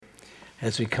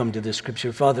as we come to this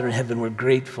scripture. Father in heaven, we're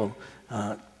grateful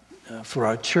for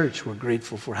our church. We're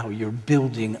grateful for how you're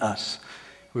building us.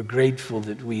 We're grateful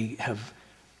that we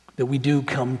do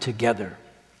come together,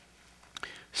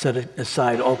 set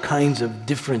aside all kinds of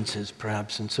differences,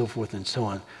 perhaps, and so forth and so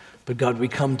on. But God, we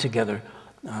come together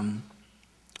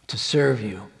to serve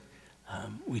you.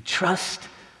 We trust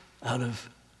out of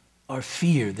our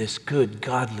fear, this good,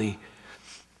 godly,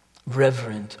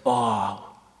 reverent awe,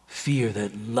 fear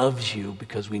that loves you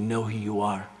because we know who you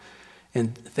are.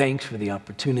 And thanks for the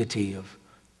opportunity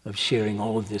of sharing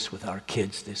all of this with our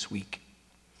kids this week.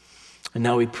 And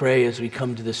now we pray as we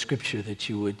come to the scripture that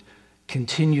you would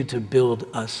continue to build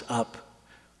us up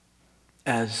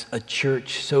as a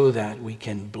church so that we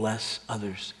can bless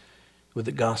others with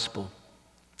the gospel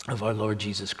of our Lord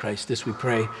Jesus Christ. This we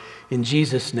pray in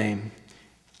Jesus' name.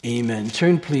 Amen.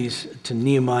 Turn please to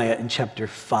Nehemiah in chapter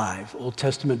 5. Old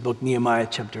Testament book, Nehemiah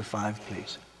chapter 5,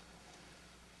 please.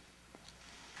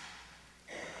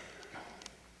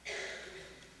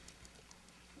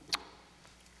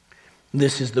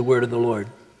 This is the word of the Lord.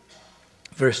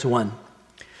 Verse 1.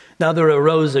 Now there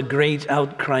arose a great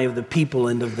outcry of the people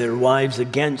and of their wives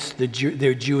against their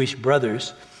Jewish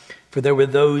brothers, for there were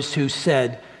those who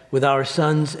said, with our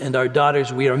sons and our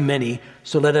daughters we are many,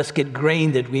 so let us get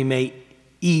grain that we may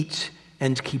eat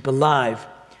and keep alive.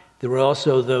 There were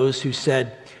also those who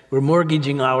said, we're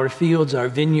mortgaging our fields, our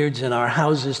vineyards, and our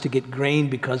houses to get grain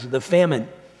because of the famine.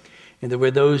 And there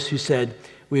were those who said,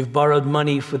 we've borrowed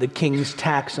money for the king's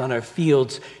tax on our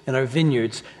fields and our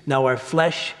vineyards. Now our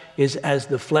flesh is as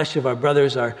the flesh of our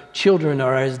brothers, our children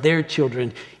are as their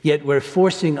children, yet we're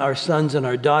forcing our sons and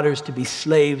our daughters to be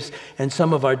slaves, and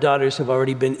some of our daughters have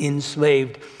already been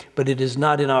enslaved, but it is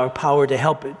not in our power to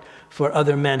help it, for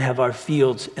other men have our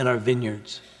fields and our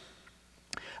vineyards.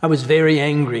 I was very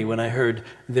angry when I heard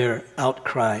their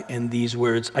outcry and these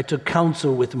words. I took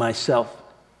counsel with myself,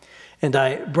 and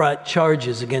I brought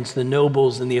charges against the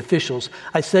nobles and the officials.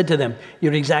 I said to them,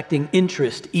 you're exacting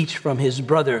interest, each from his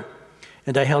brother.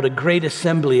 And I held a great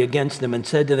assembly against them and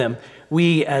said to them,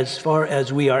 we, as far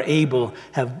as we are able,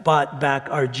 have bought back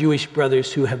our Jewish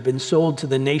brothers who have been sold to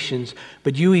the nations,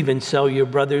 but you even sell your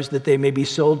brothers that they may be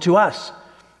sold to us.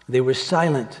 They were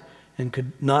silent and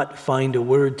could not find a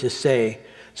word to say.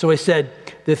 So I said,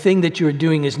 the thing that you are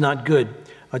doing is not good.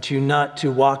 Ought you not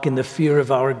to walk in the fear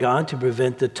of our God to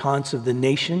prevent the taunts of the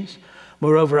nations?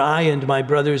 Moreover, I and my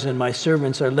brothers and my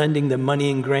servants are lending them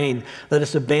money and grain. Let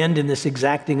us abandon this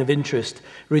exacting of interest.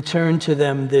 Return to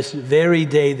them this very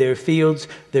day their fields,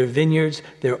 their vineyards,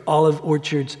 their olive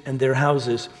orchards, and their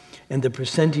houses, and the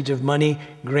percentage of money,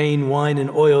 grain, wine,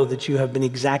 and oil that you have been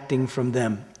exacting from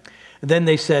them. Then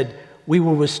they said, we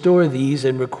will restore these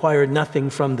and require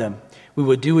nothing from them. We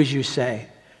will do as you say.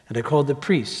 And I called the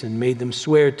priests and made them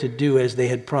swear to do as they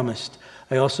had promised.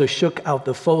 I also shook out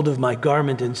the fold of my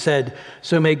garment and said,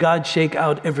 so may God shake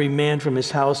out every man from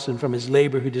his house and from his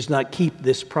labor who does not keep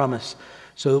this promise.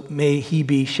 So may he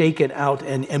be shaken out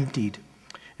and emptied.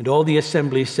 And all the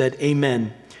assembly said,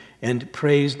 amen, and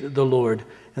praised the Lord.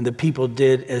 And the people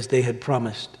did as they had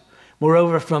promised.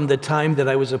 Moreover, from the time that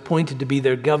I was appointed to be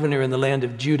their governor in the land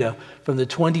of Judah, from the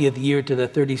 20th year to the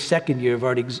 32nd year of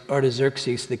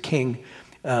Artaxerxes the king,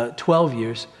 12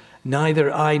 years,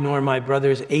 neither I nor my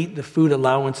brothers ate the food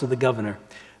allowance of the governor.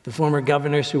 The former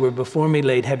governors who were before me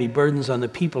laid heavy burdens on the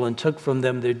people and took from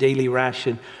them their daily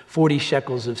ration, 40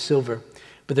 shekels of silver.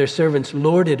 But their servants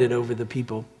lorded it over the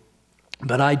people.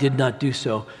 But I did not do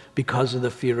so because of the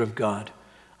fear of God.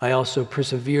 I also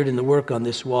persevered in the work on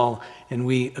this wall, and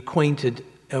we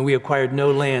acquired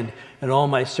no land, and all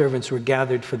my servants were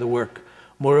gathered for the work.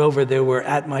 Moreover, there were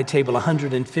at my table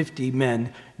 150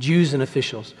 men, Jews and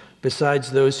officials,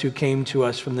 besides those who came to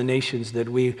us from the nations that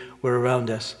were around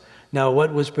us. Now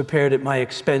what was prepared at my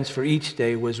expense for each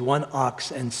day was 1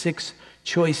 ox and 6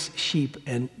 choice sheep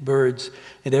and birds,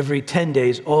 and every 10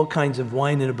 days all kinds of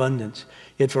wine in abundance.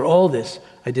 Yet for all this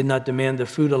I did not demand the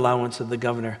food allowance of the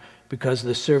governor, because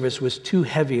the service was too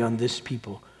heavy on this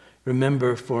people.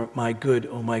 Remember for my good,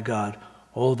 O my God,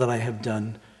 all that I have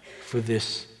done for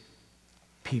this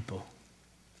people.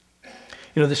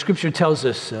 You know, the scripture tells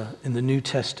us in the New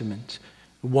Testament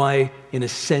why, in a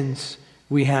sense,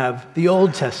 we have the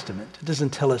Old Testament. It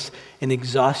doesn't tell us in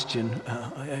exhaustion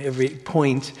every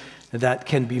point that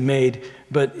can be made.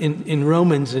 But in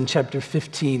Romans, in chapter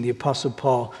 15, the Apostle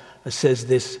Paul says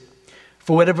this,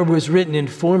 for whatever was written in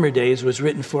former days was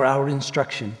written for our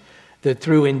instruction, that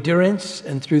through endurance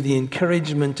and through the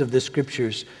encouragement of the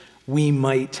scriptures, we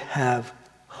might have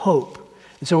hope.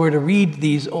 And so we're to read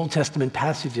these Old Testament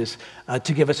passages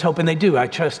to give us hope. And they do. I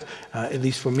trust, at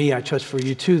least for me, I trust for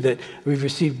you too, that we've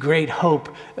received great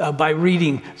hope by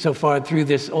reading so far through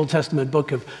this Old Testament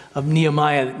book of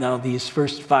Nehemiah. Now, these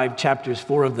first 5 chapters,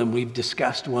 4 of them, we've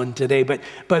discussed one today. But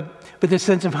this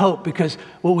sense of hope, because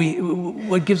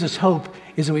what gives us hope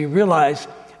is that we realize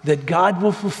that God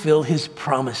will fulfill his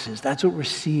promises. That's what we're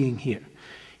seeing here.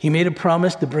 He made a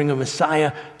promise to bring a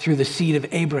Messiah through the seed of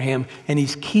Abraham, and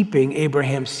he's keeping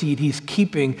Abraham's seed. He's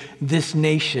keeping this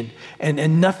nation,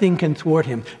 and nothing can thwart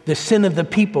him. The sin of the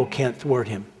people can't thwart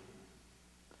him.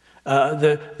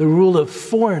 The rule of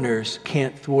foreigners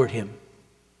can't thwart him.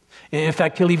 In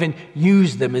fact, he'll even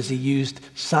use them as he used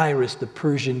Cyrus, the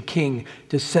Persian king,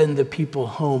 to send the people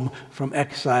home from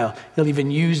exile. He'll even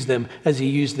use them as he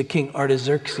used the king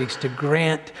Artaxerxes to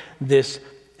grant this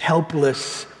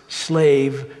helpless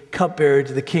slave cupbearer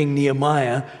to the king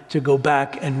Nehemiah to go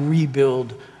back and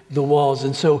rebuild the walls.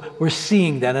 And so we're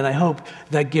seeing that, and I hope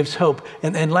that gives hope.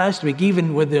 And last week,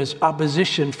 even when there's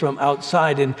opposition from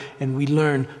outside, and we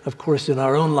learn, of course, in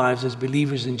our own lives as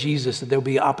believers in Jesus, that there'll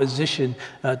be opposition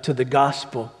to the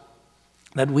gospel,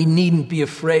 that we needn't be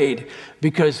afraid,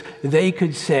 because they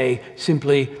could say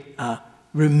simply,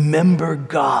 remember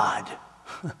God.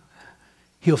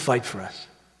 He'll fight for us.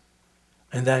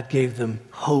 And that gave them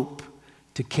hope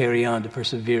to carry on, to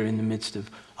persevere in the midst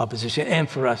of opposition. And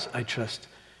for us, I trust,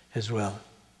 as well.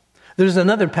 There's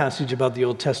another passage about the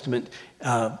Old Testament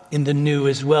in the New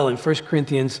as well. In 1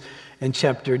 Corinthians and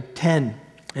chapter 10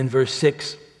 and verse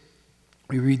 6,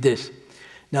 we read this.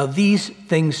 Now these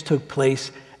things took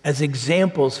place as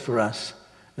examples for us,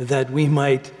 that we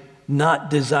might not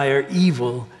desire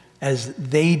evil as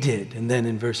they did. And then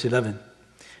in verse 11,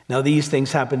 now these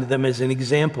things happened to them as an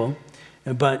example,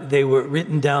 but they were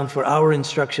written down for our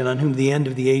instruction, on whom the end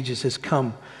of the ages has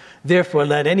come. Therefore,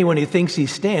 let anyone who thinks he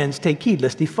stands take heed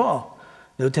lest he fall.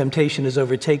 No temptation has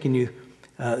overtaken you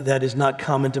that is not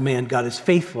common to man. God is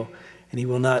faithful, and he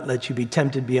will not let you be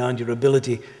tempted beyond your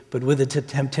ability. But with the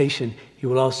temptation, he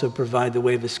will also provide the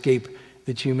way of escape,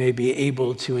 that you may be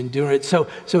able to endure it. So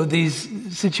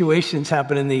these situations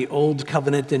happen in the Old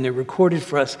Covenant, and they're recorded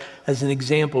for us as an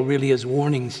example, really as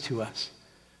warnings to us.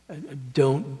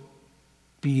 Don't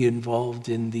be involved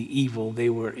in the evil they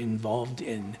were involved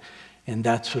in. And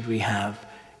that's what we have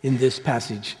in this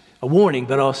passage. A warning,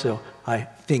 but also, I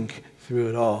think, through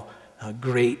it all, a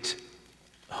great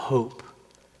hope.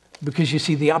 Because you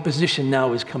see, the opposition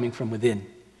now is coming from within.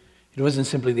 It wasn't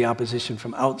simply the opposition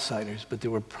from outsiders, but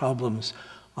there were problems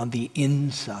on the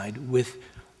inside with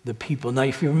the people. Now,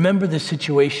 if you remember the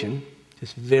situation,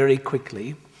 just very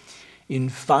quickly, in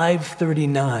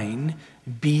 539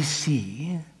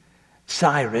 BC,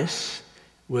 Cyrus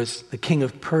was the king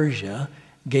of Persia,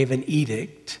 gave an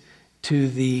edict to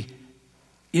the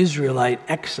Israelite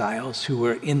exiles who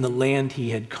were in the land he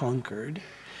had conquered.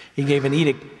 He gave an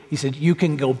edict. He said, you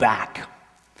can go back.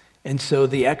 And so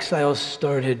the exiles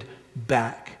started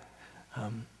back.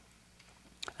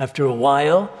 After a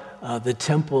while, the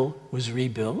temple was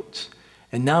rebuilt.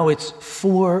 And now it's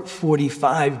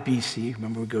 445 BC.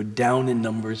 Remember, we go down in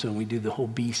numbers when we do the whole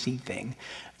BC thing.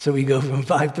 So we go from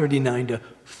 539 to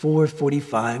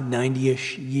 445,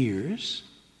 90-ish years.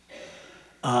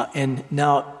 And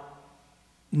now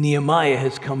Nehemiah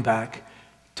has come back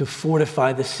to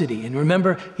fortify the city. And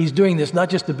remember, he's doing this not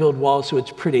just to build walls so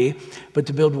it's pretty, but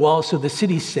to build walls so the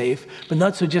city's safe, but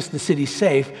not so just the city's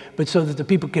safe, but so that the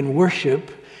people can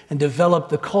worship and develop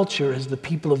the culture as the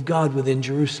people of God within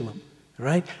Jerusalem,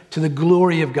 right? To the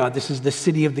glory of God. This is the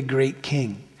city of the great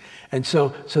king. And so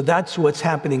that's what's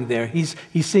happening there. He's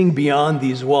seeing beyond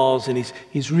these walls, and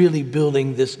he's really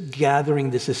building this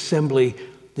gathering, this assembly,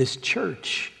 this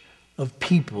church of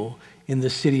people in the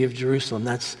city of Jerusalem.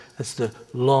 That's the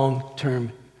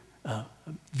long-term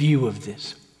view of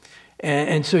this.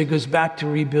 And so he goes back to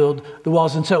rebuild the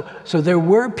walls. And so there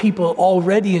were people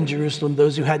already in Jerusalem,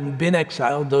 those who hadn't been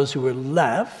exiled, those who were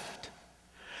left.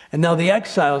 And now the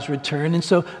exiles return. And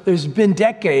so there's been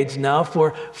decades now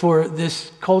for this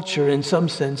culture, in some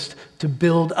sense, to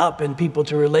build up and people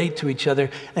to relate to each other.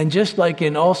 And just like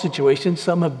in all situations,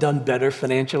 some have done better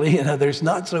financially and others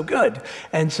not so good.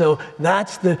 And so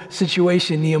that's the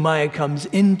situation Nehemiah comes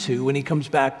into when he comes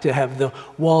back to have the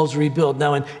walls rebuilt.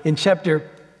 Now in chapter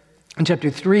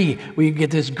 3, we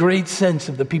get this great sense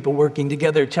of the people working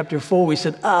together. Chapter 4, we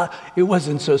said, it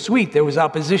wasn't so sweet. There was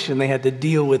opposition they had to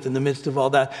deal with in the midst of all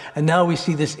that. And now we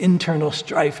see this internal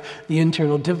strife, the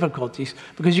internal difficulties.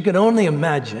 Because you can only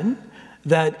imagine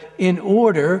that in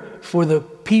order for the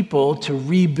people to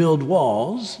rebuild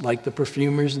walls, like the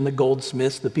perfumers and the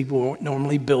goldsmiths, the people who weren't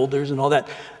normally builders and all that,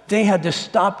 they had to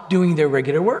stop doing their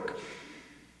regular work.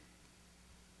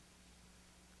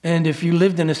 And if you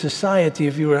lived in a society,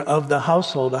 if you were of the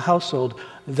household, a household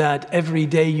that every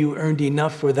day you earned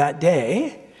enough for that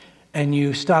day, and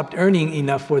you stopped earning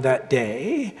enough for that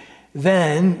day,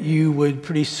 then you would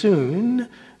pretty soon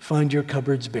find your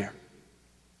cupboards bare.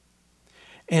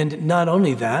 And not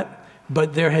only that,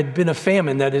 but there had been a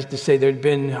famine. That is to say, there had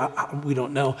been, we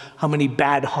don't know how many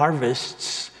bad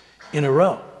harvests in a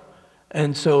row.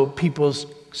 And so people's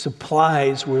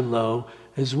supplies were low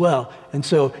as well. And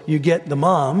so you get the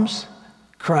moms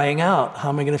crying out, how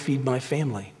am I going to feed my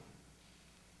family?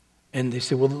 And they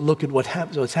say, well, look at what's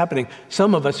happening.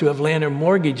 Some of us who have land are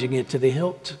mortgaging it to the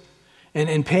hilt.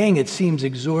 And paying, it seems,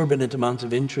 exorbitant amounts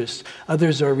of interest.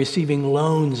 Others are receiving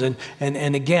loans and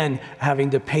again,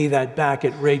 having to pay that back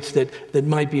at rates that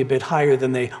might be a bit higher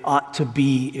than they ought to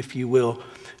be, if you will.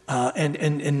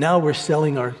 And now we're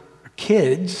selling our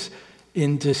kids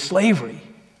into slavery.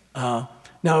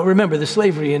 Now, remember, the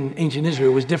slavery in ancient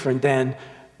Israel was different than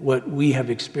what we have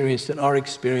experienced in our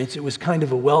experience. It was kind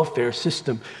of a welfare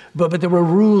system, but there were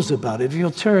rules about it. If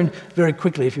you'll turn very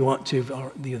quickly, if you want to,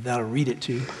 that'll read it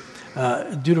to you.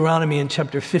 Deuteronomy in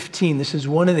chapter 15. This is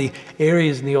one of the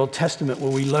areas in the Old Testament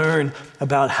where we learn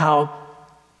about how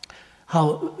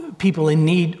people in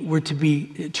need were to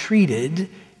be treated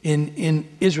in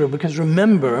Israel. Because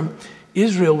remember,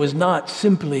 Israel was not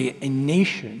simply a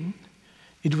nation.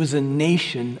 It was a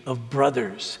nation of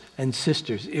brothers and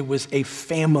sisters. It was a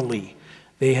family.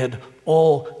 They had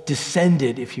all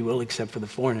descended, if you will, except for the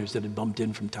foreigners that had bumped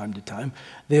in from time to time.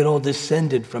 They had all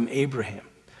descended from Abraham.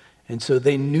 And so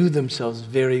they knew themselves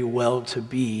very well to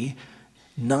be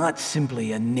not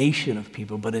simply a nation of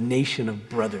people, but a nation of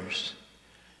brothers.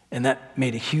 And that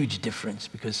made a huge difference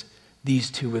because these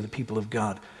two were the people of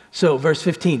God. So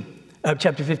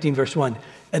chapter 15, verse 1.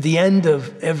 At the end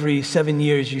of every 7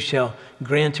 years you shall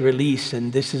grant a release,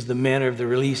 and this is the manner of the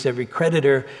release. Every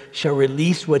creditor shall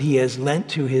release what he has lent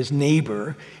to his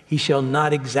neighbor. He shall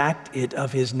not exact it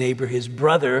of his neighbor, his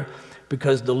brother,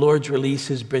 because the Lord's release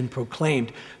has been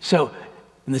proclaimed. So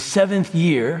in the 7th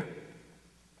year,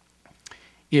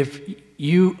 if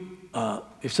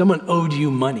someone owed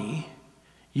you money,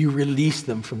 you release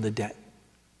them from the debt.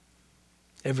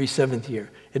 Every 7th year.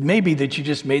 It may be that you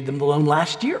just made them the loan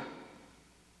last year.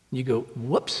 You go,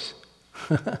 whoops.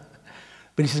 But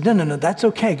he says, no, that's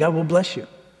okay. God will bless you.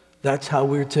 That's how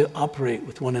we're to operate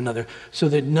with one another, so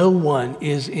that no one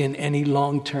is in any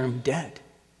long-term debt.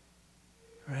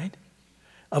 Right?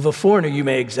 Of a foreigner you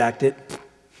may exact it,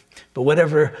 but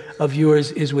whatever of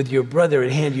yours is with your brother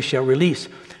at hand you shall release.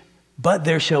 But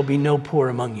there shall be no poor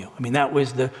among you. I mean, that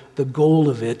was the goal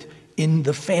of it. In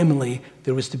the family,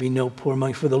 there was to be no poor among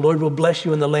you. For the Lord will bless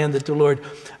you in the land that the Lord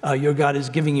your God is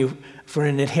giving you for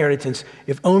an inheritance.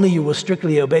 If only you will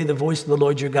strictly obey the voice of the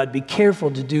Lord your God. Be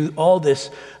careful to do all this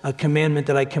commandment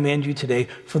that I command you today.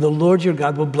 For the Lord your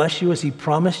God will bless you as he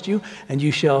promised you, and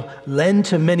you shall lend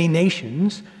to many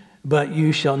nations, but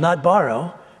you shall not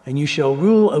borrow, and you shall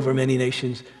rule over many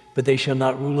nations, but they shall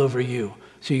not rule over you.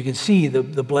 So you can see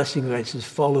the blessing that says,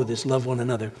 follow this, love one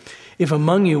another. If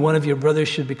among you one of your brothers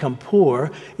should become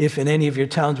poor, if in any of your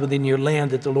towns within your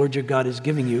land that the Lord your God is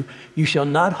giving you, you shall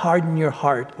not harden your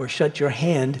heart or shut your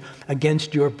hand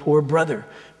against your poor brother,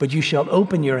 but you shall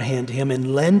open your hand to him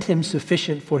and lend him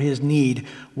sufficient for his need,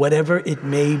 whatever it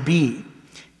may be.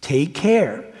 Take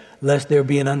care, lest there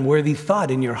be an unworthy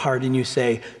thought in your heart, and you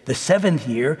say, the 7th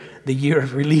year, the year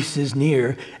of release is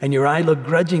near, and your eye look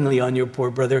grudgingly on your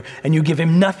poor brother, and you give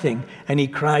him nothing, and he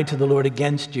cried to the Lord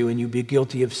against you, and you be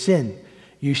guilty of sin.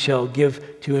 You shall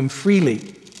give to him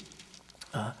freely,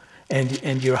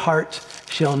 and your heart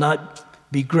shall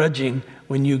not be grudging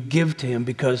when you give to him,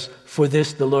 because for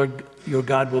this the Lord your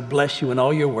God will bless you in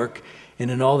all your work and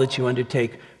in all that you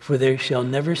undertake, for there shall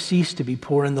never cease to be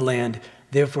poor in the land.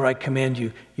 Therefore I command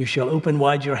you, you shall open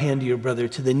wide your hand to your brother,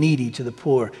 to the needy, to the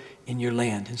poor in your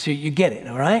land. And so you get it,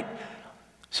 all right?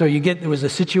 So there was a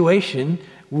situation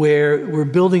where we're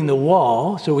building the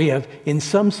wall, so we have, in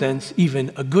some sense,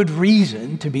 even a good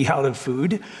reason to be out of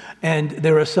food, and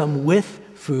there are some with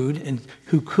food and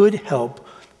who could help,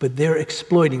 but they're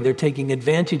exploiting, they're taking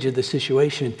advantage of the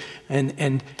situation,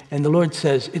 and the Lord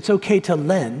says, it's okay to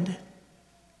lend,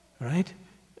 right?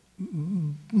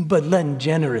 But lend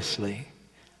generously.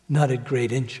 Not at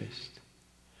great interest.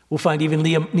 We'll find even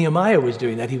Nehemiah was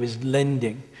doing that. He was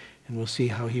lending, and we'll see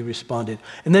how he responded.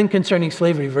 And then concerning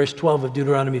slavery, verse 12 of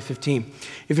Deuteronomy 15.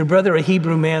 If your brother, a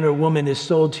Hebrew man or woman, is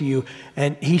sold to you,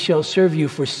 and he shall serve you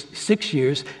for 6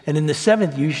 years, and in the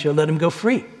 7th you shall let him go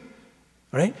free.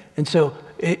 Right? And so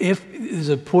if there's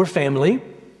a poor family,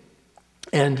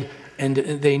 and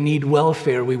they need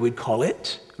welfare, we would call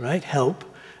it, right? Help.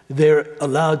 They're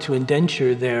allowed to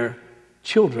indenture their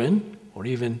children or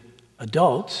even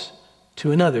adults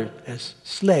to another as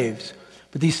slaves.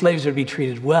 But these slaves are to be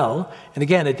treated well. And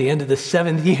again, at the end of the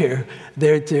 7th year,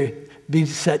 they're to be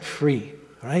set free.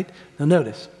 All right? Now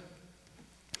notice,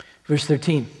 verse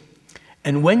 13.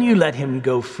 And when you let him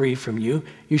go free from you,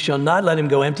 you shall not let him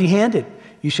go empty-handed.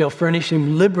 You shall furnish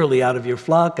him liberally out of your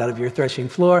flock, out of your threshing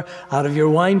floor, out of your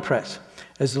winepress.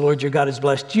 As the Lord your God has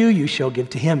blessed you, you shall give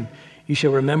to him. You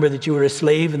shall remember that you were a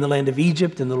slave in the land of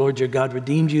Egypt, and the Lord your God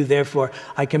redeemed you. Therefore,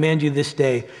 I command you this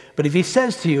day. But if he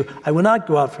says to you, I will not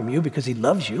go out from you, because he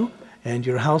loves you and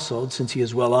your household, since he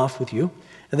is well off with you,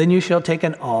 and then you shall take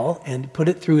an awl and put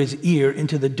it through his ear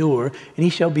into the door, and he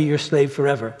shall be your slave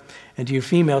forever. And to your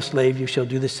female slave you shall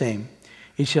do the same.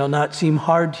 It shall not seem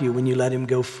hard to you when you let him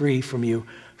go free from you,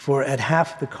 for at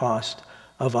half the cost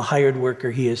of a hired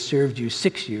worker he has served you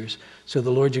 6 years. So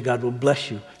the Lord your God will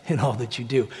bless you in all that you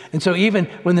do. And so even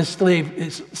when the slave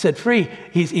is set free,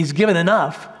 he's given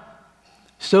enough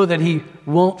so that he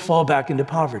won't fall back into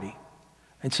poverty.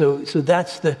 And so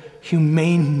that's the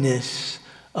humaneness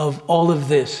of all of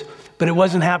this. But it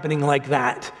wasn't happening like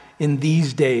that in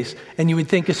these days. And you would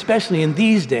think, especially in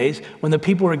these days, when the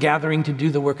people were gathering to do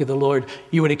the work of the Lord,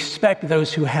 you would expect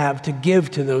those who have to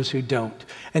give to those who don't,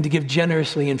 and to give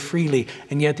generously and freely,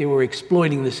 and yet they were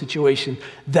exploiting the situation.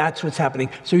 That's what's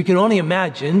happening. So you can only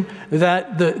imagine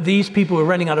that these people who are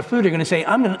running out of food are going to say,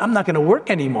 I'm not going to work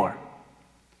anymore.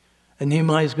 And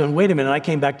Nehemiah's going, wait a minute, I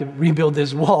came back to rebuild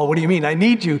this wall. What do you mean? I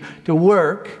need you to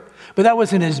work. But that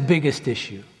wasn't his biggest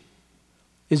issue.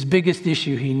 His biggest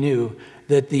issue, he knew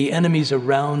that the enemies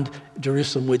around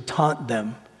Jerusalem would taunt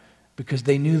them because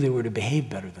they knew they were to behave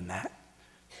better than that.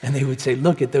 And they would say,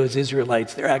 look at those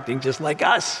Israelites. They're acting just like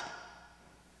us.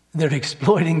 They're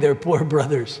exploiting their poor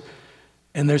brothers.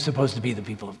 And they're supposed to be the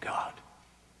people of God.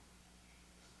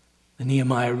 And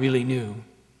Nehemiah really knew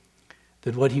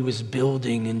that what he was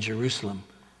building in Jerusalem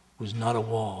was not a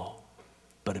wall,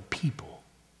 but a people.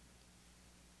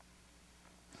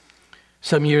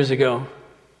 Some years ago,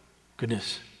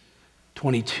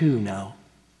 22 now,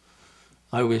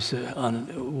 I was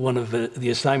on one of the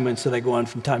assignments that I go on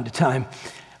from time to time.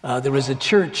 There was a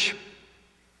church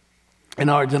in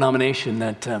our denomination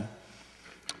that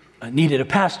needed a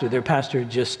pastor. Their pastor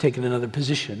had just taken another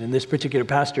position, and this particular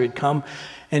pastor had come,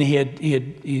 and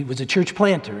he was a church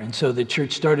planter, and so the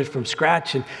church started from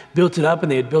scratch and built it up,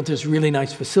 and they had built this really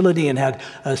nice facility and had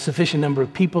a sufficient number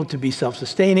of people to be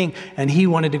self-sustaining, and he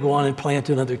wanted to go on and plant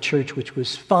another church, which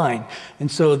was fine.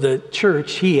 And so the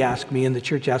church, he asked me, and the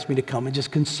church asked me to come and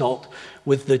just consult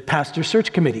with the pastor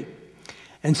search committee.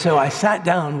 And so I sat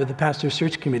down with the pastor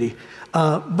search committee,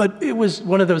 but it was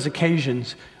one of those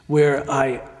occasions where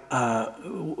I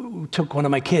took one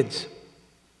of my kids.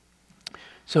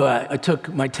 So I took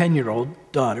my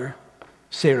 10-year-old daughter,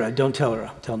 Sarah. Don't tell her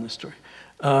I'm telling this story.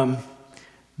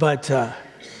 But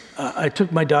I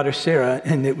took my daughter, Sarah,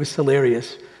 and it was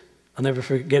hilarious. I'll never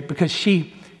forget, because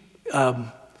she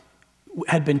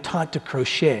had been taught to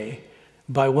crochet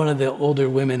by one of the older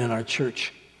women in our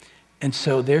church. And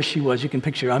so there she was. You can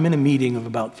picture, I'm in a meeting of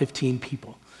about 15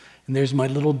 people. And there's my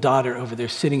little daughter over there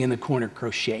sitting in the corner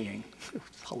crocheting. It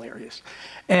was hilarious.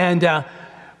 And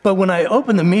but when I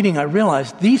opened the meeting, I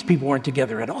realized these people weren't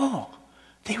together at all.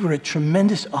 They were at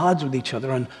tremendous odds with each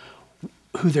other on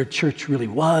who their church really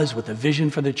was, what the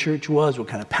vision for the church was, what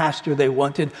kind of pastor they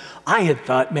wanted. I had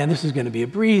thought, man, this is going to be a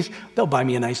breeze. They'll buy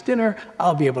me a nice dinner.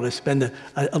 I'll be able to spend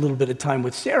a little bit of time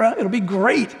with Sarah. It'll be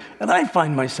great. And I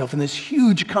find myself in this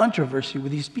huge controversy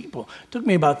with these people. It took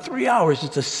me about 3 hours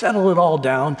just to settle it all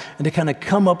down and to kind of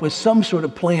come up with some sort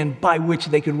of plan by which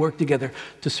they could work together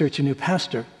to search a new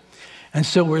pastor. And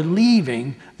so we're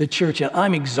leaving the church, and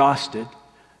I'm exhausted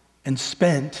and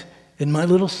spent. And my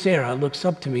little Sarah looks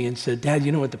up to me and said, Dad,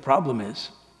 you know what the problem is?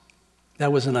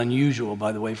 That wasn't unusual,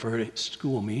 by the way, for her to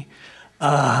school me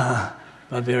about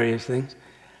various things.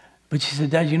 But she said,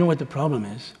 Dad, you know what the problem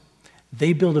is?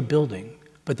 They build a building,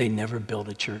 but they never build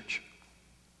a church.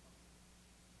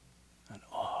 And,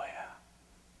 oh,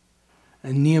 yeah.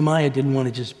 And Nehemiah didn't want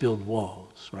to just build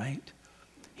walls, right?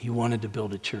 He wanted to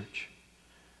build a church.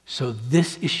 So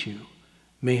this issue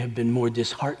may have been more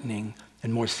disheartening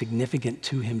and more significant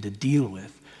to him to deal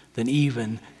with than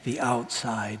even the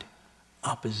outside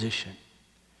opposition,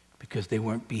 because they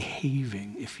weren't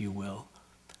behaving, if you will,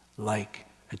 like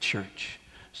a church.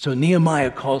 So Nehemiah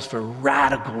calls for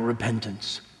radical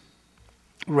repentance.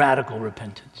 Radical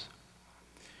repentance.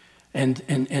 And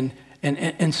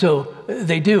so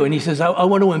they do, and he says, I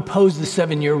want to impose the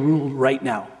 7-year rule right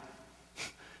now.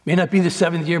 May not be the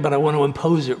 7th year, but I want to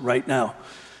impose it right now.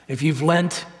 If you've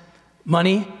lent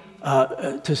money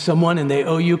to someone and they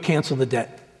owe you, cancel the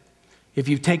debt. If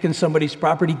you've taken somebody's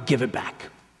property, give it back.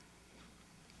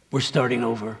 We're starting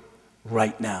over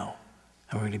right now,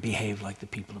 and we're going to behave like the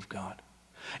people of God.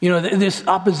 You know, this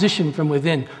opposition from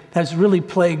within has really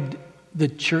plagued the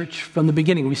church from the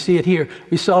beginning. We see it here.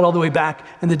 We saw it all the way back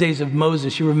in the days of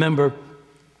Moses. You remember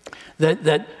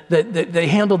that they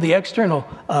handled the external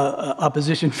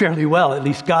opposition fairly well. At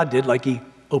least God did, like he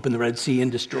opened the Red Sea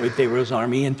and destroyed Pharaoh's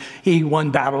army, and he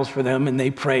won battles for them, and they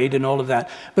prayed and all of that.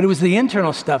 But it was the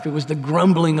internal stuff. It was the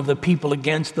grumbling of the people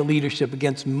against the leadership,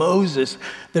 against Moses,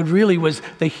 that really was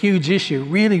the huge issue,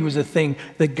 really was the thing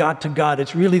that got to God.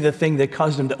 It's really the thing that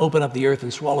caused him to open up the earth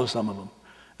and swallow some of them.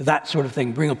 That sort of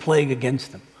thing, bring a plague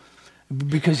against them.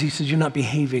 Because he says, you're not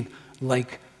behaving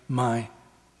like my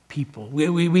people.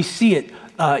 We see it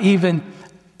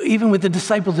even with the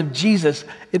disciples of Jesus.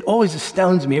 It always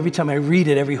astounds me every time I read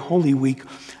it every Holy Week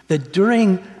that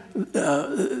during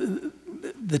the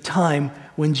time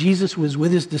when Jesus was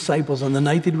with his disciples on the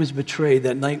night that he was betrayed,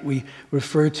 that night we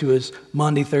refer to as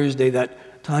Maundy Thursday,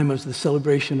 that time was the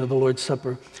celebration of the Lord's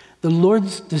Supper, the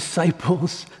Lord's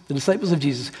disciples, the disciples of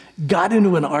Jesus, got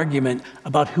into an argument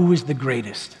about who was the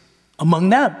greatest among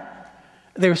them.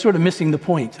 They were sort of missing the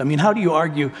point. I mean, how do you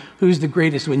argue who's the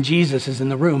greatest when Jesus is in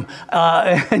the room?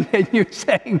 And you're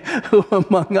saying who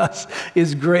among us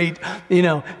is great, you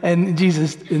know, and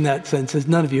Jesus in that sense says,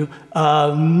 none of you.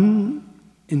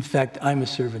 In fact, I'm a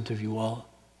servant of you all.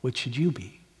 What should you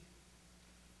be?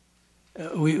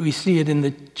 We see it in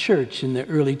the church, in the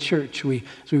early church.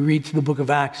 As we read through the book of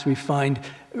Acts, we find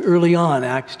early on,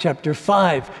 Acts chapter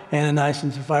 5, Ananias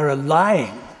and Sapphira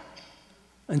lying.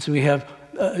 And so we have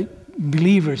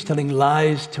believers telling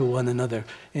lies to one another.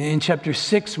 In chapter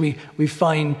 6, we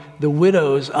find the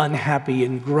widows unhappy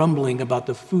and grumbling about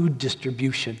the food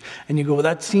distribution. And you go, well,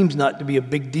 that seems not to be a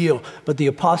big deal. But the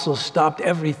apostles stopped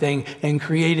everything and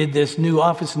created this new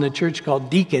office in the church called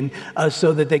deacon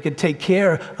so that they could take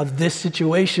care of this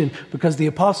situation. Because the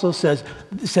apostles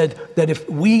said that if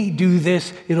we do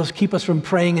this, it'll keep us from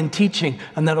praying and teaching,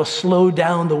 and that'll slow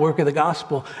down the work of the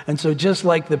gospel. And so just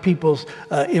like the people's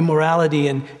immorality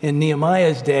in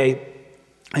Nehemiah's day,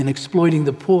 and exploiting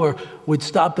the poor would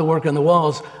stop the work on the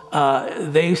walls,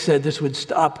 they said this would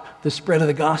stop the spread of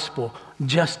the gospel,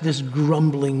 just this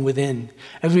grumbling within.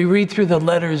 As we read through the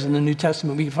letters in the New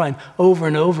Testament, we find over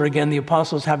and over again the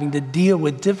apostles having to deal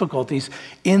with difficulties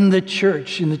in the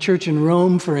church. In the church in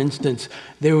Rome, for instance,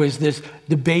 there was this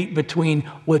debate between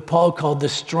what Paul called the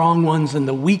strong ones and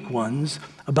the weak ones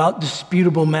about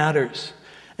disputable matters.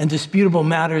 And disputable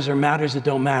matters are matters that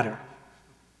don't matter.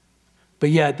 But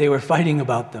yet they were fighting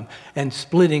about them and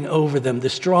splitting over them. The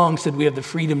strong said, we have the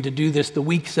freedom to do this. The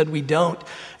weak said, we don't.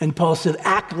 And Paul said,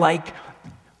 act like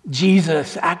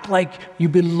Jesus. Act like you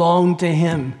belong to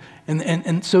him.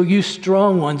 And so you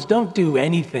strong ones, don't do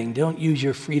anything. Don't use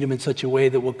your freedom in such a way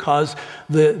that will cause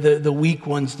the weak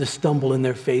ones to stumble in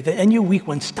their faith. And you weak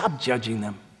ones, stop judging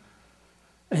them.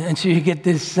 And so you get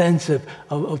this sense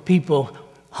of people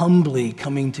humbly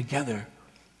coming together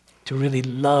to really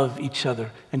love each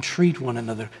other and treat one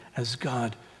another as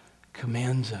God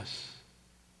commands us.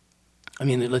 I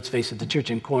mean, let's face it, the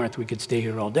church in Corinth, we could stay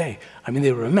here all day. I mean,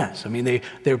 they were a mess. I mean,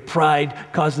 their pride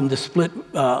caused them to split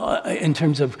in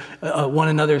terms of one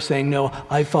another saying, no,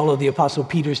 I follow the Apostle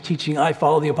Peter's teaching. I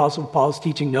follow the Apostle Paul's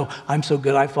teaching. No, I'm so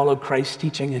good. I follow Christ's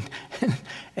teaching.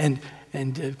 And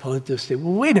Paul would say,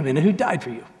 well, wait a minute, who died for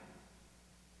you?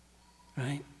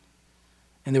 Right?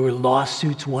 And there were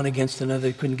lawsuits one against another.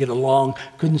 They couldn't get along,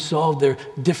 couldn't solve their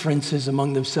differences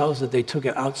among themselves, that they took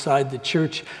it outside the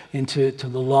church into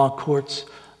the law courts.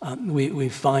 We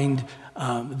find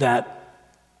that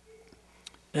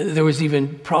there was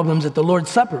even problems at the Lord's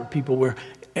Supper. People were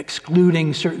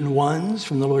excluding certain ones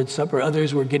from the Lord's Supper.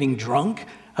 Others were getting drunk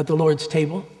at the Lord's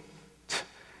table.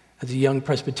 As a young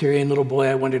Presbyterian little boy,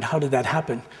 I wondered, how did that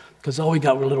happen? Because all we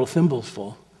got were little thimbles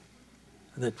full.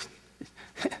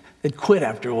 They'd quit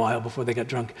after a while before they got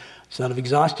drunk. It's out of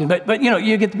exhaustion, but you know,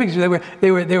 you get the picture.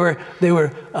 They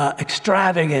were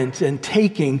extravagant and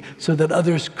taking so that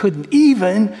others couldn't.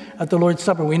 Even at the Lord's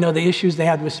Supper, we know the issues they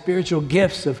had with spiritual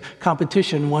gifts of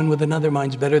competition. One with another,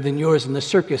 mine's better than yours, and the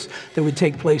circus that would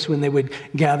take place when they would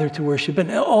gather to worship,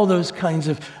 and all those kinds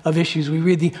of issues. We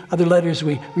read the other letters.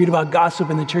 We read about gossip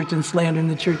in the church and slander in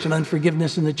the church and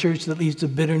unforgiveness in the church that leads to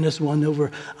bitterness one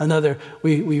over another.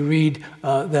 We read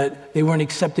that they weren't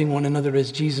accepting one another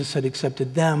as Jesus had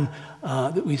accepted them.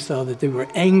 That we saw that they were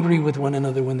angry with one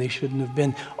another when they shouldn't have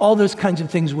been. All those kinds of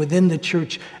things within the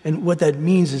church. And what that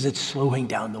means is it's slowing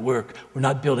down the work. We're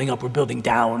not building up, we're building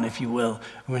down, if you will.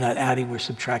 We're not adding, we're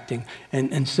subtracting.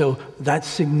 And so that's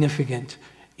significant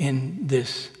in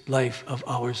this life of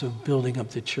ours of building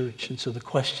up the church. And so the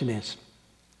question is,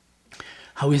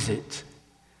 how is it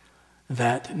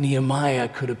that Nehemiah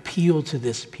could appeal to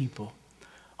this people?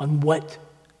 On what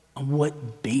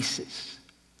basis?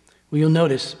 Well, you'll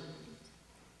notice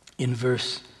in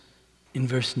verse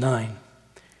 9,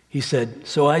 he said,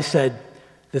 "So I said,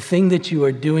 the thing that you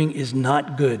are doing is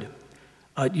not good.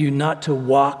 Ought you not to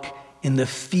walk in the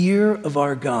fear of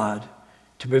our God,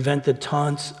 to prevent the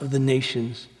taunts of the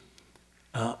nations,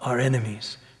 our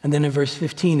enemies?" And then in verse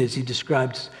 15, as he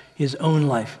describes his own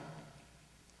life,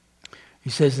 he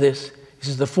says this. He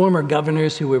says, "The former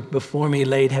governors who were before me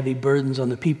laid heavy burdens on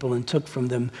the people and took from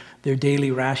them their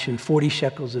daily ration, 40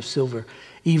 shekels of silver.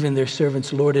 Even their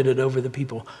servants lorded it over the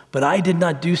people. But I did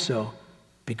not do so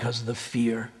because of the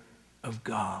fear of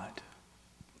God."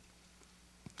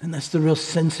 And that's the real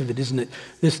sense of it, isn't it?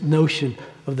 This notion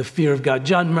of the fear of God.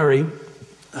 John Murray,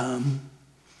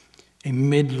 a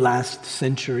mid-last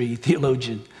century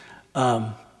theologian,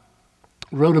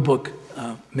 wrote a book,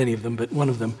 many of them, but one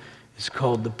of them is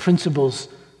called The Principles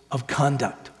of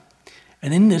Conduct.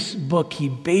 And in this book, he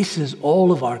bases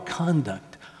all of our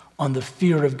conduct on the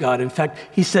fear of God. In fact,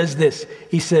 he says this.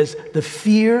 He says, "The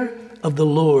fear of the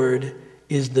Lord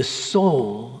is the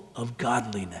soul of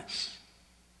godliness."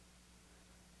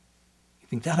 You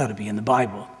think that ought to be in the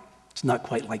Bible. It's not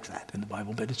quite like that in the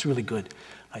Bible, but it's really good,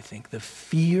 I think. The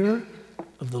fear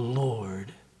of the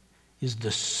Lord is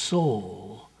the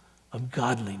soul of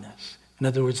godliness. In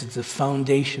other words, it's the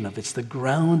foundation of, it's the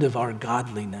ground of our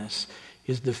godliness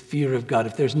is the fear of God.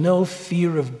 If there's no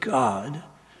fear of God,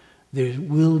 there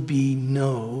will be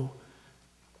no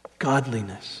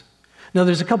godliness. Now,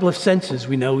 there's a couple of senses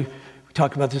we know. We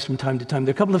talk about this from time to time.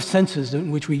 There are a couple of senses in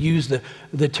which we use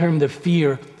the term the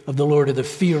fear of the Lord or the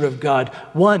fear of God.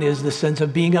 One is the sense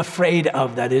of being afraid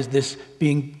of, that is, this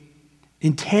being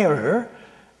in terror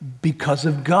because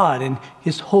of God and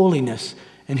his holiness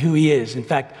and who he is. In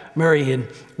fact, Murray, in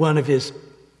one of his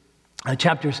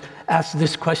chapters, asks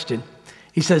this question.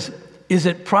 He says, "Is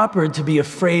it proper to be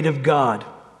afraid of God?"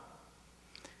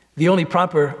 The only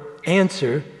proper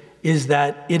answer is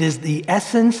that it is the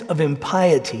essence of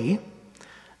impiety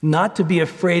not to be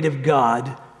afraid of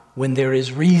God when there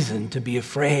is reason to be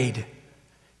afraid.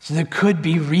 So there could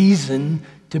be reason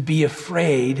to be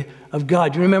afraid of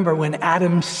God. You remember when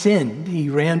Adam sinned, he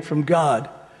ran from God.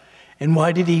 And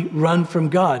why did he run from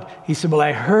God? He said, "Well,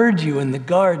 I heard you in the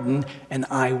garden and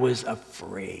I was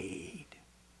afraid."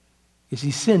 You see,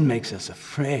 sin makes us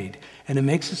afraid. And it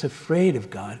makes us afraid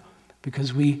of God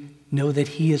because we know that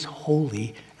he is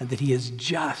holy and that he is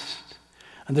just.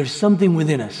 And there's something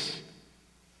within us.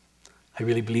 I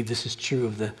really believe this is true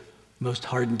of the most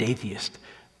hardened atheist.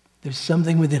 There's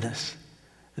something within us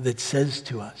that says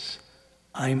to us,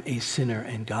 I'm a sinner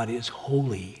and God is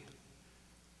holy,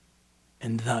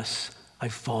 and thus I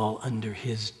fall under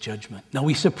his judgment. Now,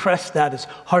 we suppress that as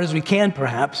hard as we can,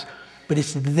 perhaps, but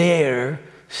it's there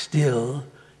still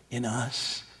in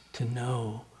us to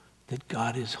know that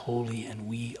God is holy and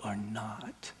we are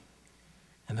not,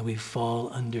 and that we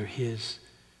fall under his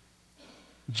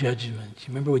judgment. You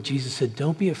remember what Jesus said?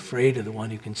 Don't be afraid of the one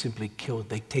who can simply kill.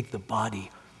 They take the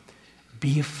body.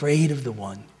 Be afraid of the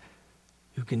one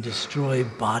who can destroy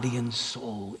body and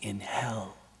soul in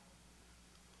hell.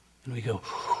 And we go,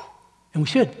 and we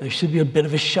should. There should be a bit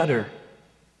of a shudder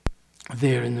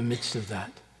there in the midst of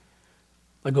that.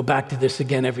 I go back to this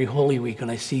again every Holy Week when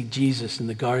I see Jesus in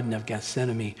the Garden of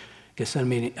Gethsemane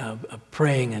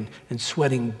praying and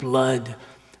sweating blood.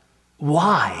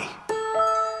 Why?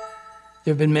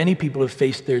 There have been many people who have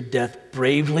faced their death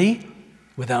bravely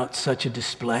without such a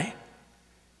display.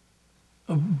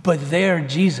 But there,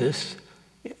 Jesus,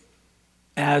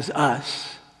 as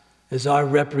us, as our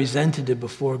representative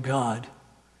before God,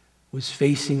 was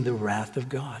facing the wrath of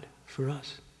God for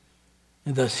us.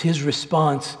 And thus his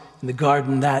response in the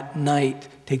garden that night,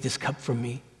 take this cup from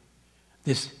me,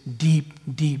 this deep,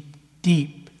 deep,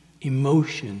 deep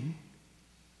emotion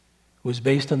was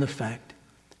based on the fact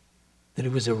that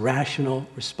it was a rational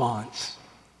response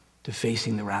to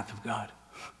facing the wrath of God.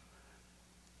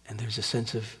 And there's a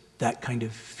sense of that kind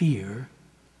of fear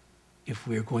if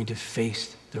we're going to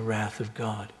face the wrath of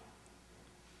God.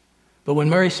 But when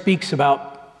Murray speaks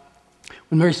about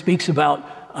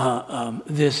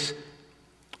this,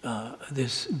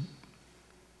 is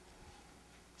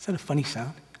that a funny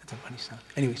sound? That's a funny sound.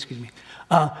 Anyway, excuse me.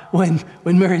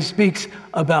 When Murray speaks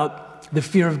about the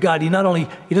fear of God, he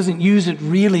doesn't use it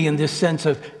really in this sense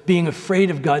of being afraid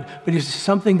of God, but it's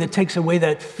something that takes away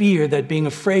that fear, that being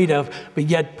afraid of, but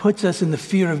yet puts us in the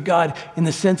fear of God in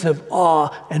the sense of awe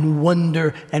and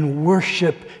wonder and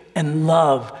worship and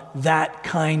love, that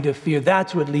kind of fear.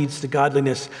 That's what leads to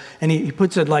godliness. And he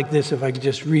puts it like this, if I could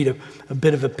just read a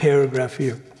bit of a paragraph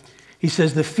here. He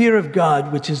says, the fear of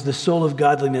God, which is the soul of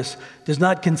godliness, does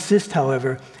not consist,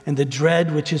 however, in the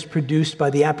dread which is produced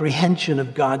by the apprehension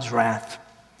of God's wrath.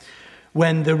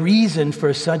 When the reason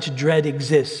for such dread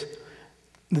exists,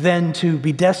 then to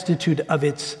be destitute of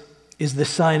it is the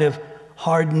sign of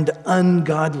hardened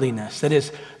ungodliness. That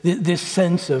is, this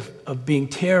sense of being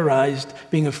terrorized,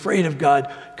 being afraid of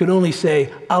God, could only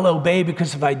say, I'll obey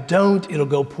because if I don't, it'll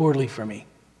go poorly for me.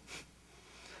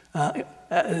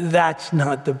 That's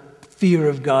not the fear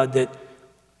of God that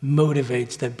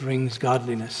motivates, that brings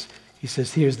godliness. He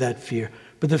says, here's that fear.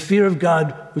 But the fear of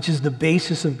God, which is the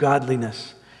basis of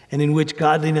godliness, and in which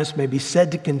godliness may be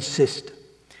said to consist,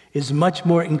 is much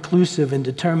more inclusive and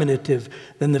determinative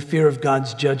than the fear of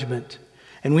God's judgment.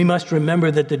 And we must remember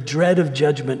that the dread of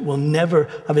judgment will never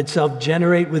of itself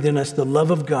generate within us the love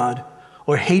of God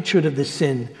or hatred of the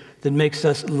sin that makes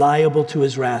us liable to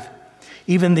his wrath.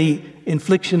 Even the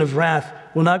infliction of wrath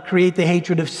will not create the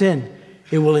hatred of sin.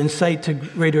 It will incite to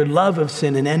greater love of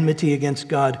sin and enmity against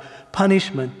God.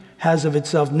 Punishment has of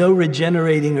itself no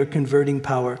regenerating or converting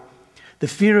power. The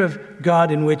fear of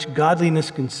God in which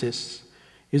godliness consists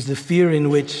is the fear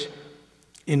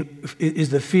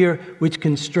which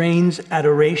constrains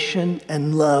adoration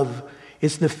and love.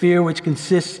 It's the fear which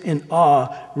consists in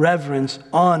awe, reverence,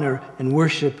 honor, and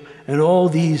worship, and all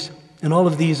of these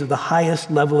are the highest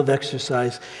level of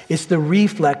exercise. It's the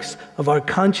reflex of our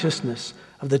consciousness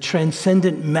of the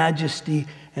transcendent majesty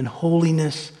and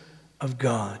holiness of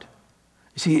God.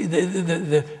 You see,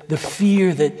 the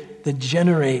fear that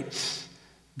generates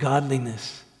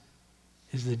godliness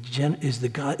is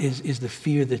the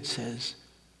fear that says,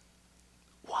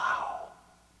 wow,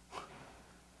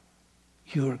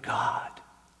 you're God,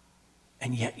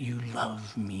 and yet you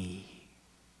love me.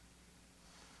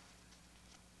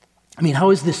 I mean, how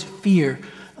is this fear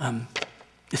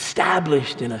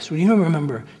established in us? Do you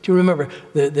remember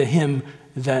the hymn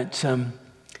that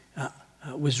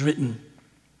was written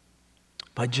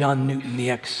by John Newton, the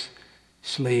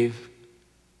ex-slave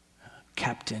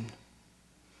captain?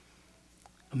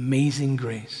 Amazing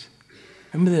Grace.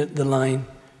 Remember the line,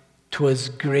 "'Twas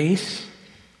grace,"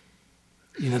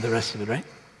 you know the rest of it, right?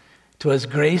 "'Twas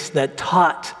grace that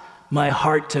taught my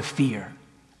heart to fear."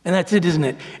 And that's it, isn't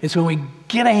it? It's when we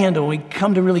get a handle, when we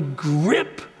come to really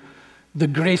grip the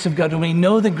grace of God, when we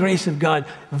know the grace of God,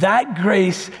 that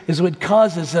grace is what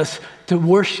causes us to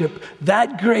worship.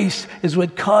 That grace is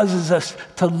what causes us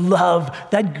to love.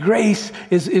 That grace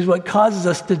is what causes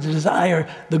us to desire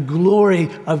the glory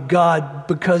of God,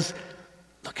 because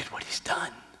look at what he's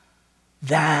done.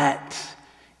 That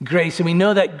grace, and we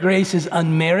know that grace is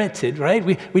unmerited, right?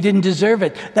 We didn't deserve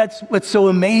it. That's what's so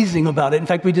amazing about it. In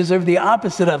fact, we deserve the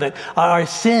opposite of it. Our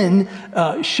sin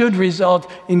should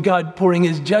result in God pouring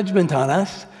his judgment on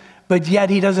us, but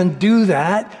yet he doesn't do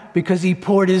that because he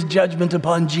poured his judgment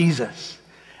upon Jesus.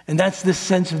 And that's the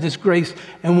sense of this grace.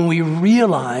 And when we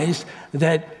realize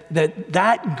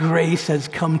that grace has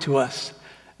come to us,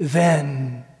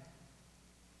 then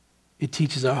it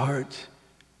teaches our heart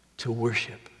to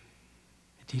worship.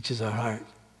 It teaches our heart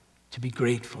to be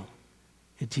grateful.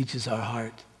 It teaches our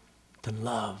heart to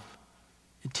love.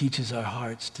 It teaches our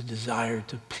hearts to desire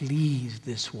to please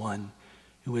this one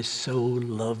who has so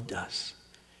loved us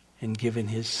and given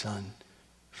his son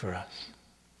for us.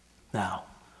 Now,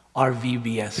 our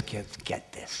VBS kids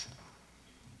get this.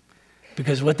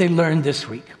 Because what they learned this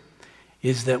week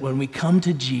is that when we come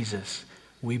to Jesus,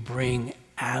 we bring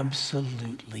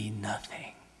absolutely nothing.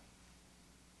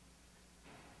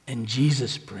 And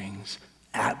Jesus brings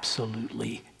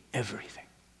absolutely everything.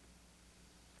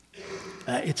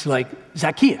 It's like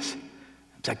Zacchaeus.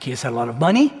 Zacchaeus had a lot of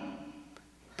money,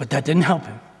 but that didn't help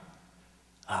him.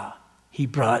 He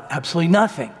brought absolutely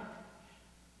nothing.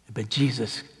 But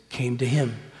Jesus came to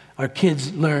him. Our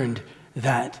kids learned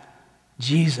that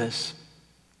Jesus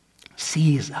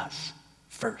sees us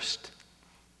first.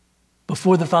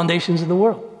 Before the foundations of the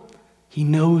world, he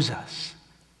knows us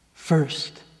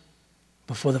first.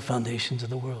 Before the foundations of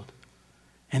the world.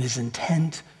 And his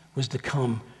intent was to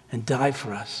come and die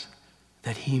for us,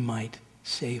 that he might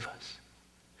save us.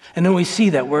 And then we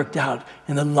see that worked out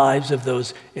in the lives of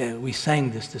those, we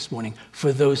sang this morning,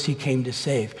 for those he came to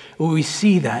save. We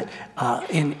see that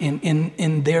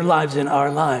in their lives, in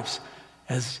our lives,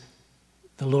 as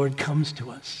the Lord comes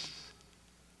to us.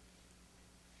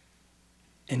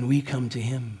 And we come to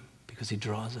him because he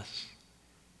draws us.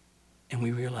 And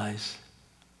we realize,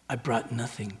 I brought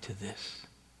nothing to this.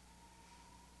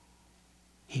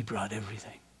 He brought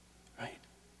everything, right?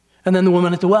 And then the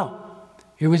woman at the well.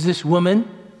 Here was this woman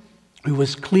who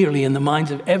was clearly in the minds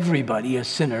of everybody a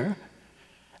sinner.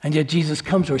 And yet Jesus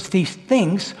comes to her. She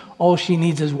thinks all she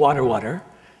needs is water.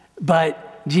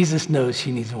 But Jesus knows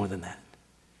she needs more than that.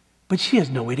 But she has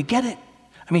no way to get it.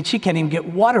 I mean, she can't even get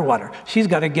water. She's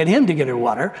got to get him to get her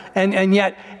water. And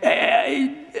yet,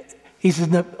 he says,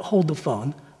 no, hold the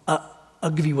phone.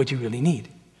 I'll give you what you really need.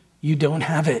 You don't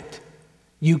have it.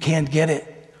 You can't get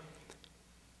it.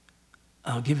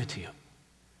 I'll give it to you.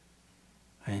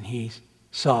 And he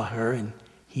saw her and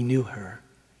he knew her.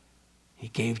 He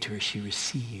gave to her. She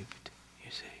received, you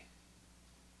see.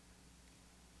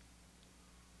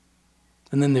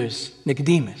 And then there's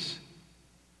Nicodemus.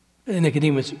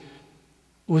 Nicodemus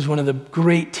was one of the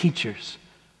great teachers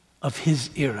of his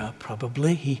era,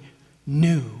 probably. He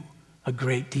knew a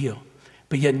great deal,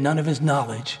 but yet none of his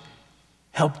knowledge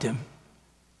helped him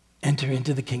enter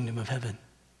into the kingdom of heaven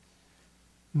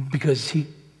because he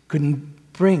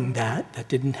couldn't bring that. That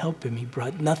didn't help him. He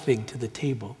brought nothing to the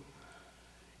table.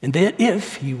 And that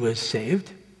if he was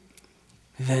saved,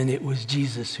 then it was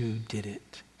Jesus who did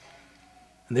it.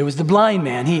 And there was the blind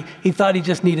man. He thought he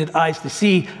just needed eyes to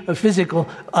see, physical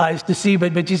eyes to see,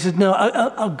 but Jesus said, no,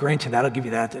 I'll grant you that. I'll give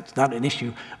you that. It's not an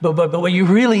issue. But what you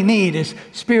really need is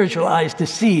spiritual eyes to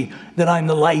see that I'm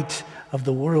the light of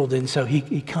the world. And so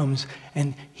he comes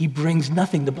and he brings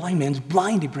nothing. The blind man's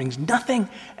blind. He brings nothing.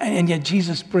 And yet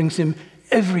Jesus brings him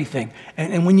everything.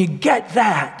 And when you get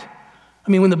that,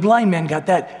 I mean, when the blind man got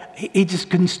that, he just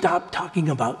couldn't stop talking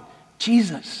about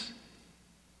Jesus.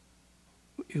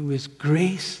 It was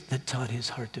grace that taught his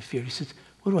heart to fear. He says,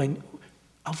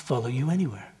 I'll follow you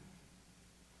anywhere.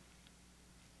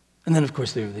 And then, of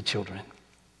course, there were the children.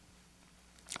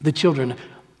 The children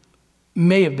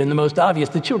may have been the most obvious.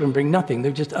 The children bring nothing.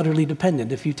 They're just utterly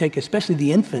dependent. If you take especially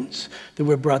the infants that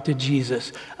were brought to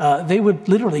Jesus, they would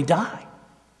literally die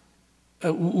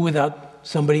without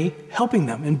somebody helping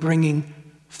them and bringing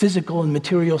physical and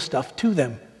material stuff to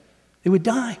them. They would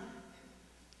die.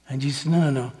 And Jesus said,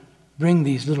 no. Bring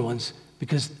these little ones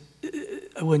because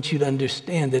I want you to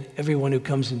understand that everyone who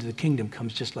comes into the kingdom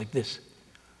comes just like this,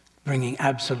 bringing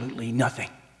absolutely nothing.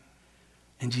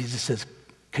 And Jesus says,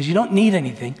 because you don't need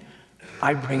anything,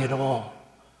 I bring it all.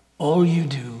 All you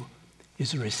do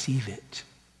is receive it.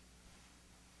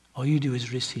 All you do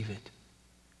is receive it.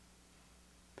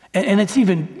 And it's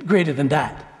even greater than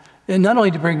that. And not only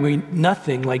to bring we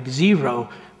nothing like zero,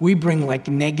 we bring like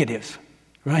negative,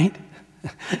 right?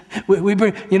 we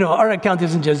bring, our account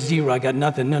isn't just zero, I got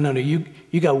nothing. No,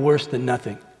 you got worse than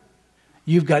nothing.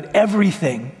 You've got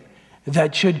everything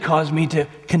that should cause me to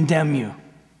condemn you.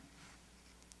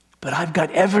 But I've got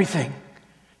everything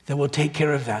that will take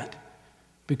care of that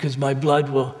because my blood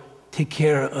will take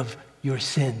care of your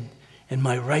sin and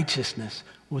my righteousness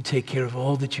will take care of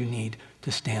all that you need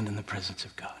to stand in the presence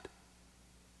of God.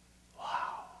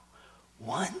 Wow.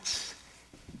 Once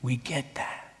we get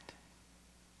that,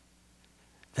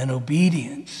 then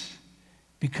obedience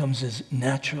becomes as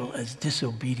natural as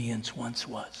disobedience once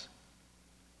was.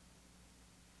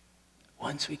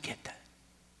 Once we get that,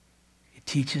 it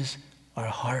teaches our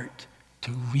heart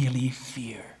to really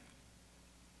fear,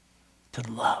 to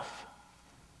love,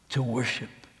 to worship,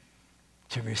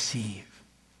 to receive,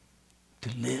 to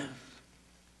live,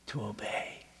 to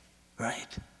obey,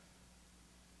 right?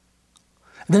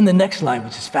 And then the next line,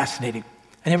 which is fascinating.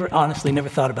 I honestly never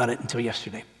thought about it until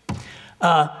yesterday.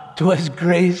 'Twas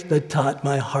grace that taught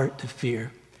my heart to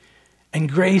fear,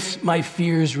 and grace my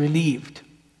fears relieved.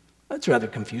 That's rather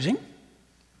confusing.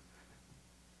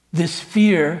 This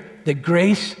fear that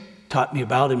grace taught me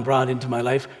about and brought into my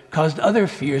life caused other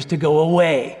fears to go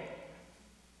away.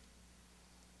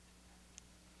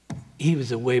 He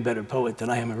was a way better poet than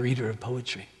I am a reader of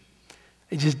poetry.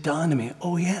 It just dawned on me,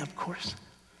 oh yeah, of course.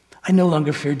 I no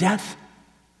longer fear death.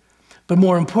 But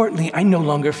more importantly, I no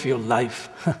longer fear life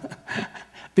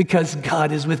because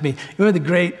God is with me. Remember the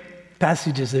great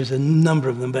passages? There's a number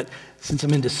of them, but since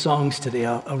I'm into songs today,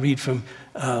 I'll read from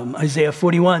Isaiah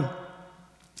 41,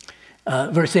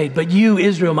 verse 8. But you,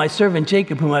 Israel, my servant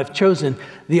Jacob, whom I've chosen,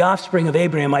 the offspring of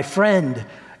Abraham, my friend,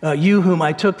 you whom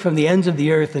I took from the ends of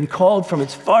the earth and called from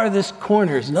its farthest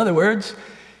corners. In other words,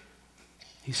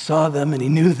 he saw them and he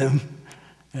knew them,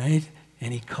 right?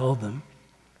 And he called them.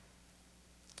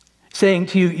 Saying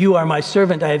to you, you are my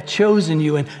servant, I have chosen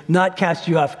you and not cast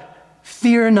you off.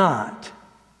 Fear not,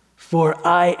 for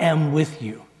I am with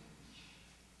you.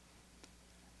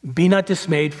 Be not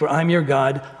dismayed, for I'm your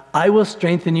God. I will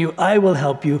strengthen you. I will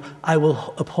help you. I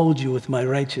will uphold you with my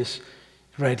righteous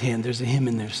right hand. There's a hymn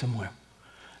in there somewhere.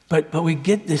 But we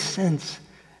get this sense,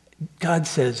 God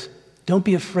says, don't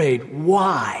be afraid.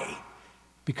 Why?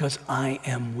 Because I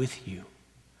am with you.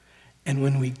 And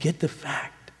when we get the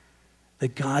fact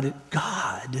that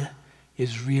God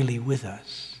is really with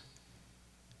us,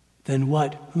 then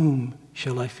what? Whom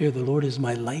shall I fear? The Lord is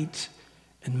my light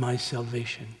and my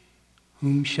salvation.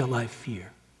 Whom shall I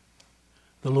fear?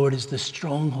 The Lord is the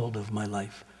stronghold of my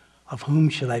life. Of whom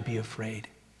shall I be afraid?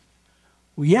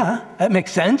 Well, yeah, that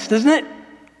makes sense, doesn't it?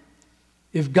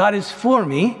 If God is for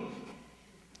me,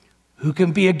 who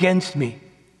can be against me?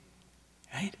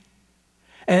 Right?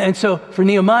 And so for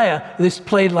Nehemiah, this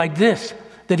played like this,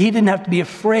 that he didn't have to be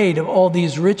afraid of all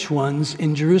these rich ones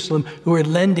in Jerusalem who were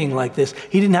lending like this.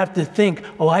 He didn't have to think,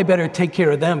 oh, I better take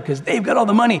care of them because they've got all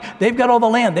the money, they've got all the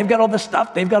land, they've got all the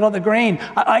stuff, they've got all the grain.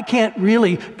 I can't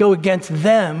really go against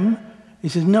them. He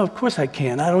says, no, of course I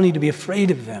can. I don't need to be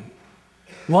afraid of them.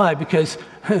 Why? Because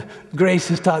grace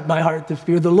has taught my heart to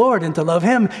fear the Lord and to love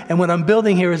him. And when I'm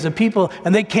building here as a people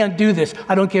and they can't do this,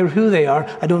 I don't care who they are.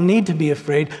 I don't need to be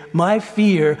afraid. My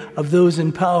fear of those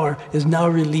in power is now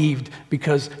relieved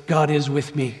because God is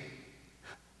with me.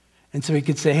 And so he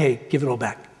could say, hey, give it all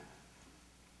back.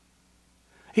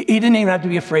 He didn't even have to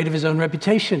be afraid of his own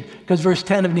reputation because verse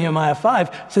 10 of Nehemiah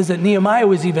 5 says that Nehemiah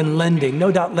was even lending, no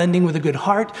doubt lending with a good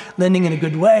heart, lending in a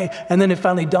good way. And then it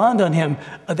finally dawned on him,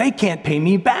 they can't pay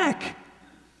me back.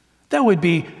 That would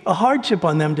be a hardship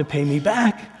on them to pay me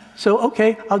back. So,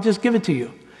 okay, I'll just give it to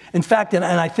you. In fact, and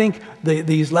I think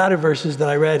these latter verses that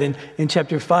I read in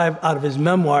chapter 5 out of his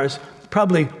memoirs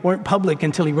probably weren't public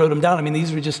until he wrote them down. I mean,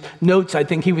 these were just notes I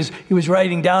think he was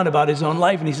writing down about his own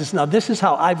life. And he says, now this is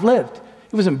how I've lived.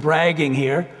 He wasn't bragging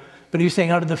here, but he was saying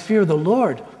out of the fear of the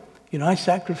Lord, I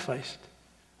sacrificed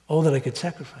all that I could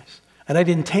sacrifice. And I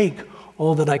didn't take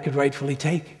all that I could rightfully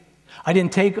take. I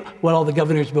didn't take what all the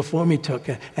governors before me took.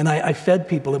 And I fed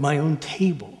people at my own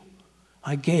table.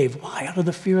 I gave. Why? Out of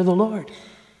the fear of the Lord.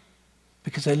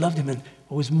 Because I loved him. And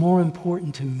what was more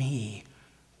important to me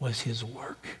was his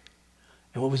work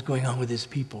and what was going on with his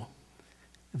people.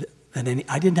 And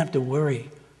I didn't have to worry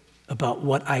about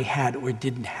what I had or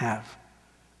didn't have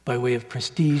by way of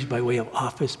prestige, by way of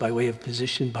office, by way of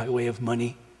position, by way of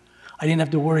money. I didn't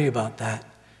have to worry about that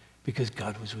because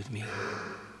God was with me.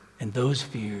 And those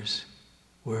fears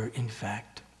were, in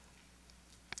fact,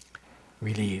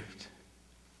 relieved.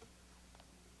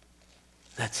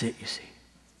 That's it, you see.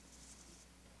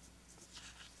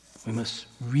 We must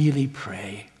really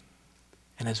pray,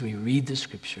 and as we read the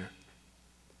scripture,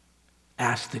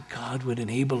 ask that God would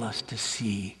enable us to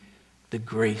see the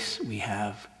grace we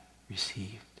have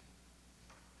received.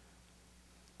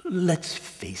 Let's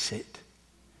face it.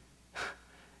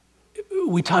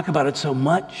 We talk about it so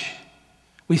much.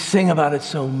 We sing about it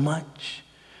so much.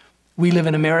 We live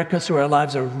in America, so our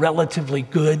lives are relatively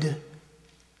good,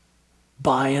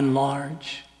 by and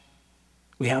large.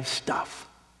 We have stuff.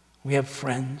 We have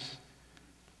friends.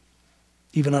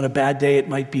 Even on a bad day, it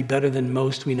might be better than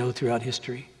most we know throughout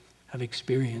history have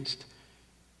experienced.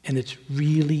 And it's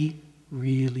really,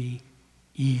 really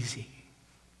easy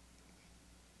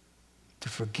to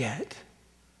forget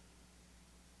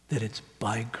that it's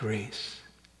by grace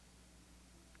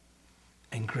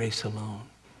and grace alone,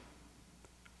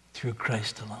 through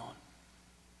Christ alone.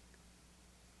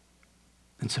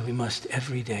 And so we must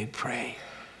every day pray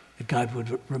that God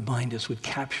would remind us, would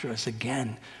capture us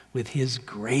again with his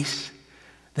grace,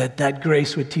 that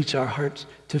grace would teach our hearts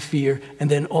to fear, and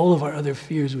then all of our other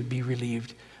fears would be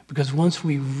relieved. Because once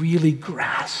we really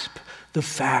grasp the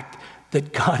fact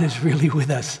that God is really with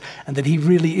us and that he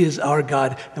really is our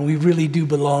God and we really do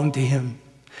belong to him.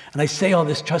 And I say all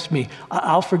this, trust me,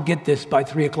 I'll forget this by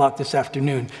 3 o'clock this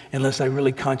afternoon unless I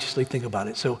really consciously think about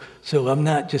it. So I'm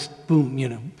not just,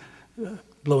 boom,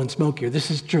 blowing smoke here.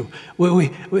 This is true.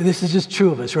 This is just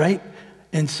true of us, right?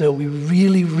 And so we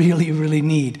really, really, really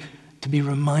need to be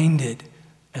reminded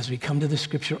as we come to the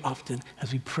scripture often,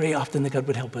 as we pray often that God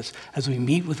would help us, as we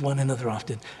meet with one another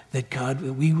often, that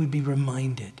we would be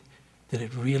reminded that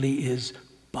it really is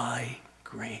by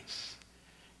grace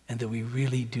and that we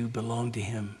really do belong to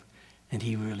him and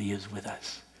he really is with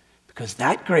us. Because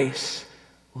that grace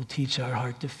will teach our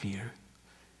heart to fear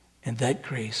and that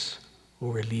grace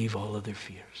will relieve all other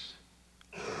fears.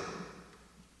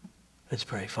 Let's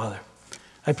pray. Father,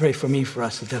 I pray for me, for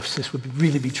us, that this would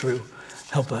really be true.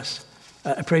 Help us.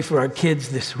 I pray for our kids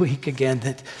this week again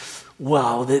that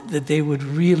they would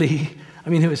really,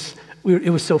 it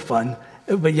was so fun,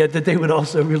 but yet that they would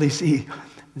also really see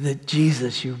that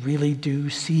Jesus, you really do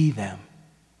see them,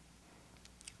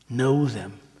 know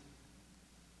them,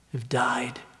 have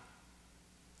died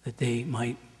that they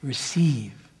might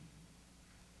receive.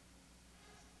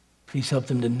 Please help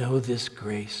them to know this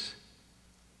grace,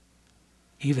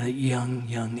 even at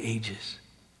young ages,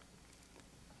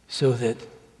 so that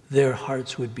their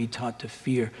hearts would be taught to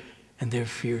fear and their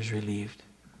fears relieved.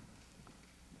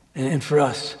 And for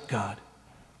us, God,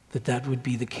 that would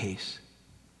be the case,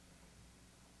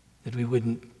 that we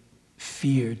wouldn't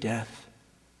fear death,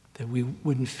 that we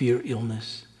wouldn't fear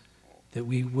illness, that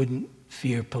we wouldn't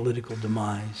fear political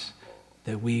demise,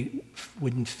 that we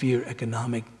wouldn't fear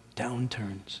economic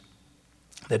downturns,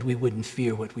 that we wouldn't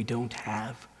fear what we don't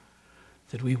have,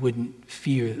 that we wouldn't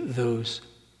fear those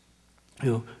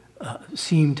who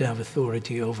seem to have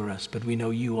authority over us, but we know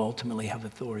you ultimately have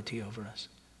authority over us.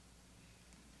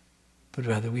 But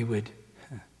rather we would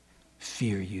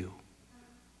fear you.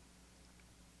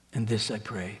 And this I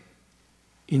pray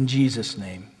in Jesus'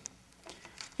 name.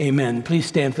 Amen. Please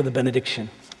stand for the benediction.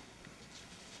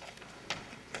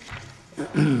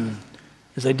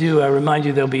 As I do, I remind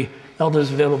you there'll be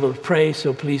elders available to pray,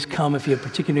 so please come. If you have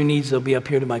particular needs, they'll be up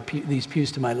here to these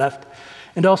pews to my left.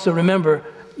 And also remember,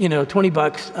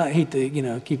 $20, I hate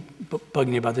to, keep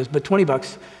bugging you about this, but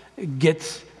 $20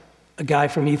 gets a guy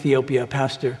from Ethiopia, a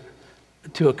pastor,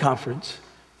 to a conference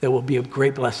that will be a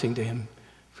great blessing to him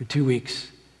for 2 weeks.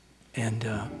 And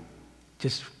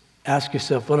just ask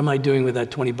yourself, what am I doing with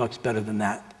that $20 better than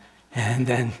that? And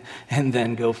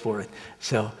then go for it.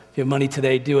 So if you have money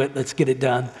today, do it. Let's get it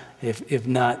done. If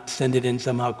not, send it in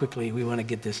somehow quickly. We want to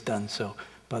get this done. So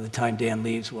by the time Dan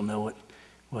leaves, we'll know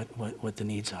what the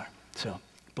needs are. So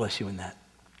bless you in that.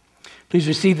 Please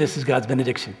receive this as God's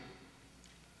benediction.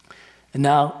 And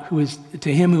now,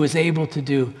 to him who is able to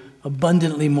do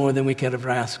abundantly more than we could ever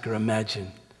ask or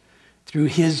imagine, through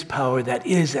his power that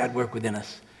is at work within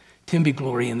us, to him be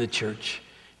glory in the church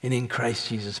and in Christ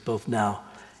Jesus, both now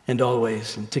and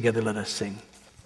always. And together let us sing.